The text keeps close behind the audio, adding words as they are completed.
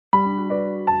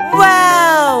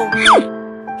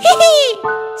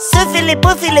Suffily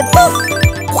puffily poof.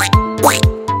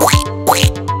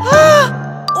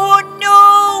 Oh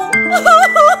no!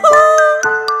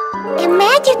 A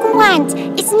magic wand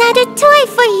is not a toy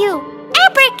for you.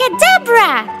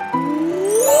 Abracadabra!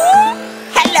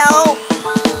 Hello!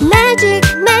 Magic,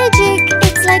 magic,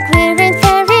 it's like we're in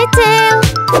fairy tale.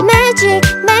 Magic,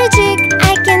 magic,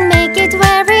 I can make it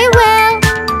very well.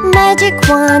 Magic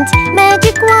wand, la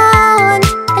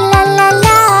la la.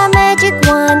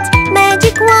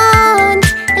 Magic wand,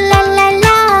 la la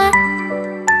la.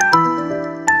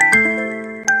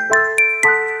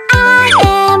 I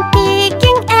am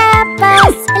picking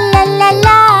apples, la la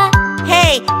la.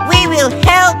 Hey, we will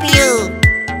help you!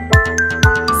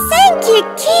 Thank you,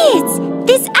 kids!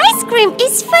 This ice cream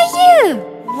is for you!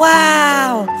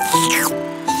 Wow!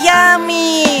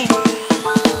 Yummy!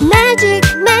 Magic,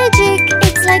 magic,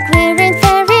 it's like we're in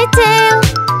fairy tale.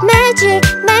 Magic,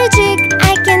 magic,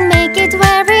 I can make it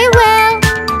very well.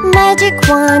 Magic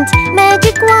wand, la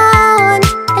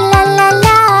la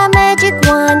la. Magic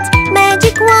wand,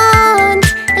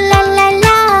 la la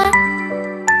la.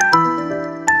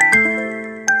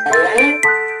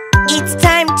 It's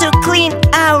time to clean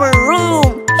our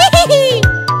room!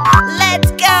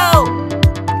 Let's go!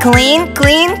 Clean,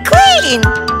 clean, clean!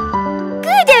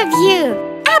 Good of you!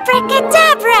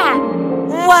 Abracadabra!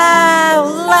 Wow!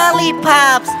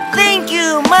 Lollipops! Thank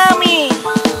you, Mommy!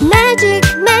 Magic,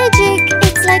 magic,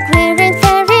 it's like we're in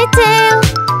fairy tale.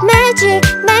 Magic,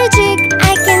 magic,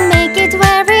 I can make it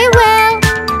very well.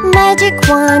 Magic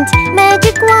wand,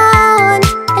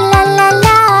 la la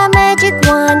la. Magic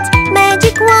wand,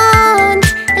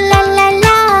 la la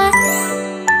la.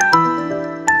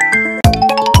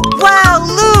 Wow!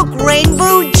 Look!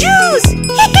 Rainbow juice!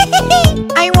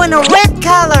 I want a red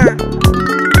color!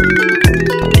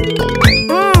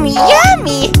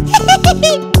 Yummy!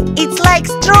 It's like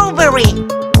strawberry!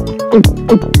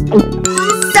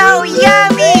 So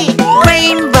yummy!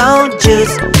 Rainbow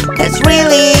juice, that's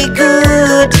really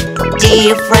good.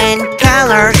 Different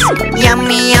colors,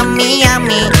 yummy, yummy,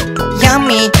 yummy.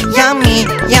 Yummy, yummy,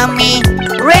 yummy.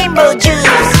 Rainbow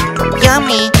juice,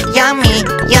 yummy, yummy,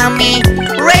 yummy.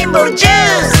 Rainbow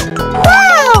juice!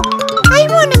 Wow! I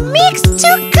want to mix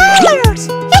two colors!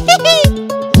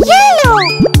 Yellow!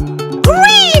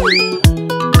 Green!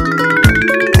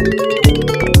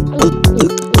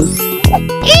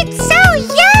 It's so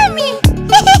yummy!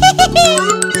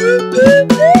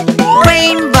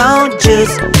 Rainbow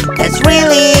juice, that's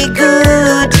really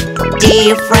good.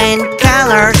 Different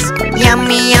colors,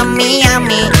 yummy, yummy,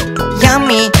 yummy.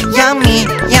 Yummy, yummy,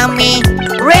 yummy.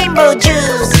 Rainbow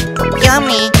juice,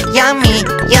 yummy, yummy,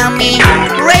 yummy.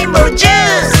 Rainbow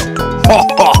juice!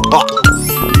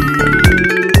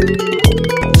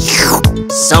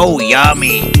 So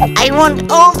yummy! I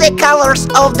want all the colors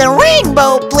of the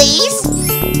rainbow, please.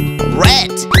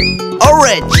 Red,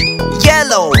 orange,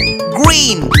 yellow,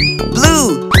 green,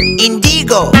 blue,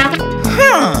 indigo.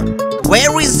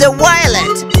 Where is the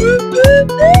violet?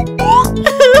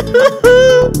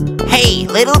 Hey,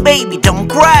 little baby, don't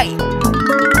cry.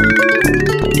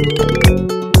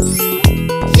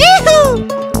 Yoo-hoo!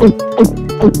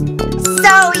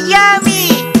 So yummy!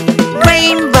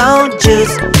 Rainbow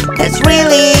juice, that's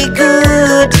really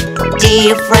good.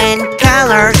 Different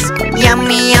colors,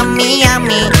 yummy, yummy,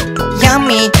 yummy.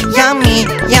 Yummy, yummy,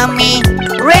 yummy.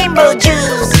 Rainbow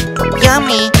juice,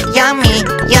 yummy, yummy,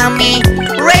 yummy.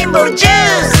 Rainbow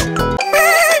juice!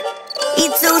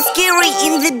 It's so scary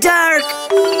in the dark.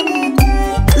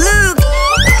 Look,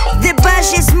 the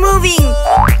bush is moving.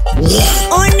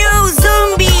 Oh no,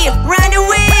 zombie, run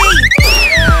away!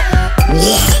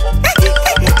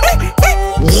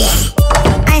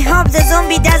 I hope the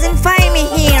zombie doesn't find me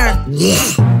here.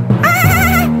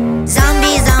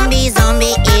 Zombie, zombie,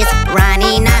 zombie is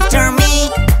running after me.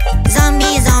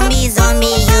 Zombie, zombie,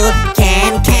 zombie, you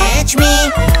can't catch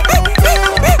me.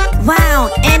 Wow,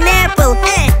 an apple!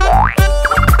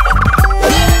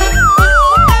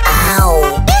 Ow!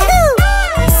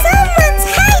 Someone's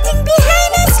hiding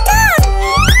behind a stone!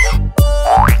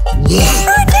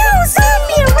 Oh no,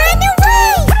 zombie, run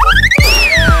away!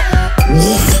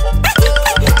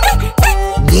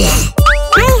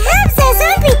 I have the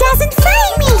zombie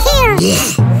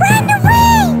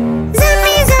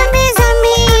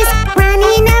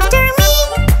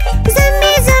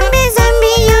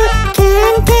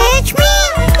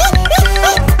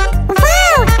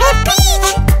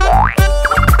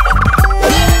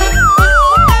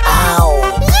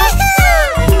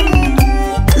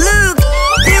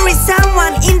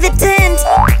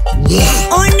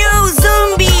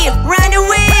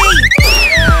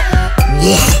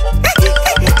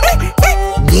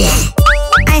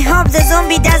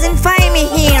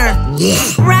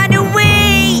Run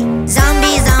away!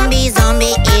 Zombie, zombie,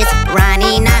 zombie is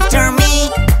running after me.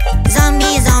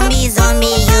 Zombie, zombie, zombie,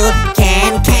 you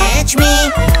can't catch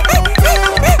me.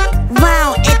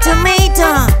 Wow, a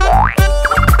tomato!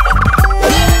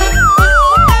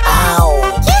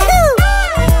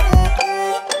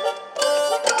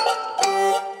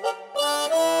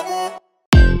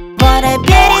 What a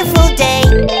beautiful day!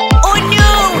 Oh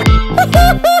no!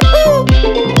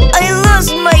 I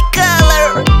lost my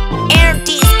color!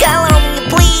 Artist, color me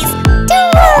please! Don't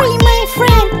worry, my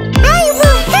friend, I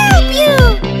will help you.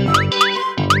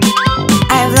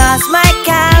 I've lost my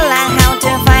color, how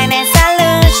to find a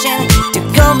solution to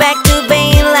go back to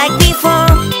being like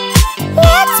before?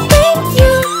 Let's paint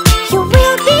you. You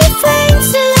will be fine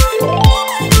soon.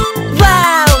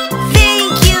 Wow!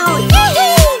 Thank you!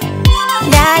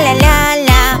 La la la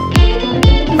la!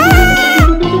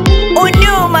 Oh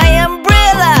no, my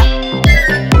umbrella!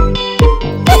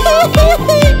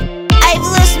 I've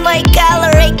lost my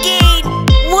color again.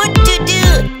 What to do?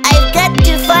 I've got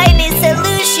to find a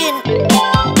solution.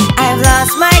 I've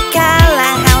lost my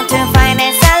color. How to find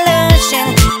a solution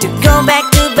to go back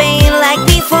to being like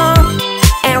before?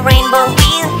 A rainbow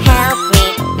will help me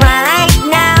right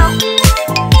now.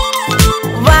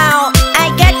 Wow!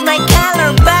 I got my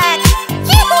color back.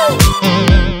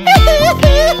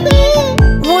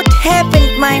 What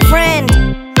happened, my friend?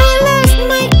 I lost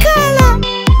my color.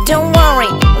 Don't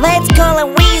worry, let's call a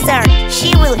wizard.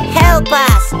 She will help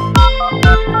us.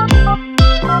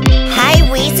 Hi,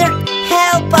 wizard,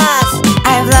 help us.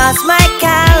 I've lost my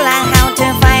color. How to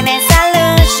find a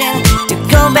solution to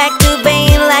go back to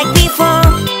being like before?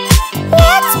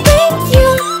 Let's paint you.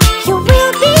 You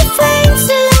will be fine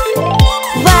soon.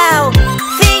 Wow,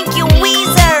 thank you,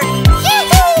 wizard.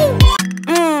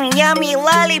 Yummy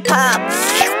lollipop.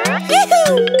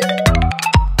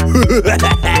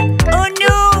 Oh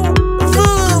no,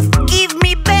 Wolf, give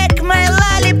me back my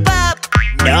lollipop.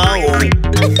 No.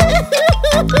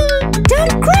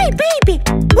 Don't cry, baby.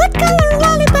 What color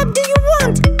lollipop do you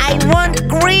want? I want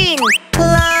green.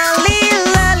 Lolly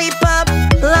lollipop,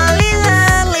 lolly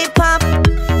lollipop.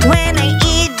 When I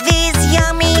eat this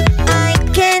yummy, I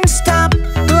can't stop.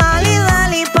 Lolly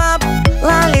lollipop,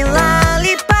 lolly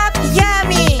lollipop,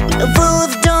 yummy.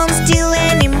 Wolf, don't steal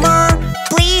anymore.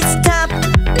 Please stop.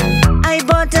 I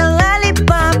bought a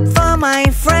lollipop for my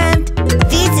friend.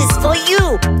 This is for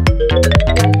you.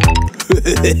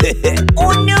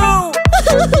 Oh no!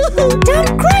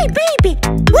 Don't cry, baby.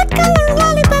 What color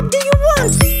lollipop do you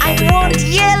want? I want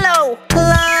yellow.